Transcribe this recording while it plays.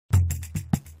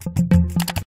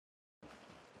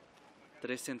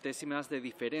3 centésimas de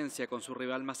diferencia con su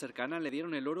rival más cercana le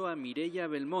dieron el oro a Mireia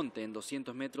Belmonte en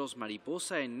 200 metros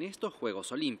mariposa en estos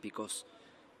Juegos Olímpicos.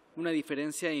 Una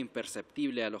diferencia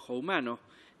imperceptible al ojo humano,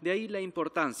 de ahí la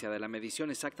importancia de la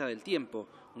medición exacta del tiempo,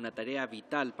 una tarea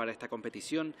vital para esta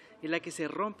competición en la que se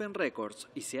rompen récords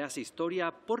y se hace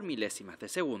historia por milésimas de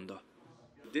segundo.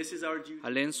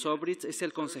 Alain Zobrist es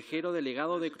el consejero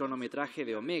delegado de cronometraje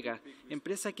de Omega,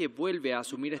 empresa que vuelve a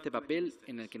asumir este papel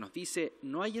en el que nos dice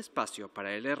no hay espacio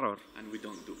para el error.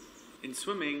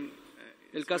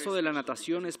 El caso de la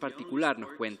natación es particular,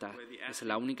 nos cuenta. Es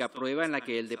la única prueba en la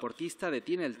que el deportista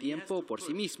detiene el tiempo por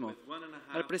sí mismo,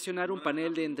 al presionar un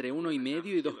panel de entre 1,5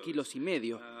 y 2,5 kilos,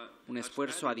 un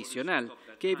esfuerzo adicional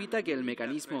que evita que el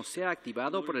mecanismo sea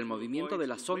activado por el movimiento de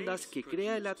las ondas que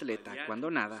crea el atleta cuando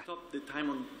nada.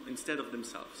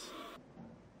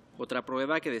 Otra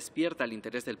prueba que despierta el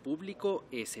interés del público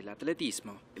es el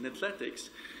atletismo.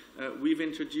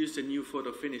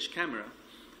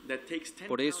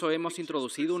 Por eso hemos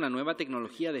introducido una nueva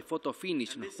tecnología de photo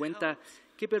finish, nos cuenta,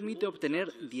 que permite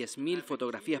obtener 10.000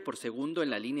 fotografías por segundo en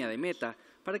la línea de meta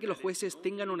para que los jueces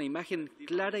tengan una imagen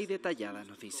clara y detallada,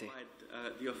 nos dice.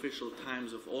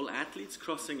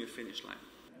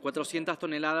 400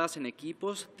 toneladas en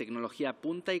equipos, tecnología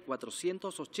punta y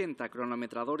 480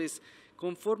 cronometradores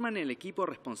conforman el equipo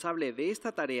responsable de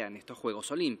esta tarea en estos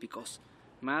Juegos Olímpicos,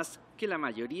 más que la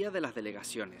mayoría de las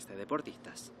delegaciones de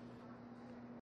deportistas.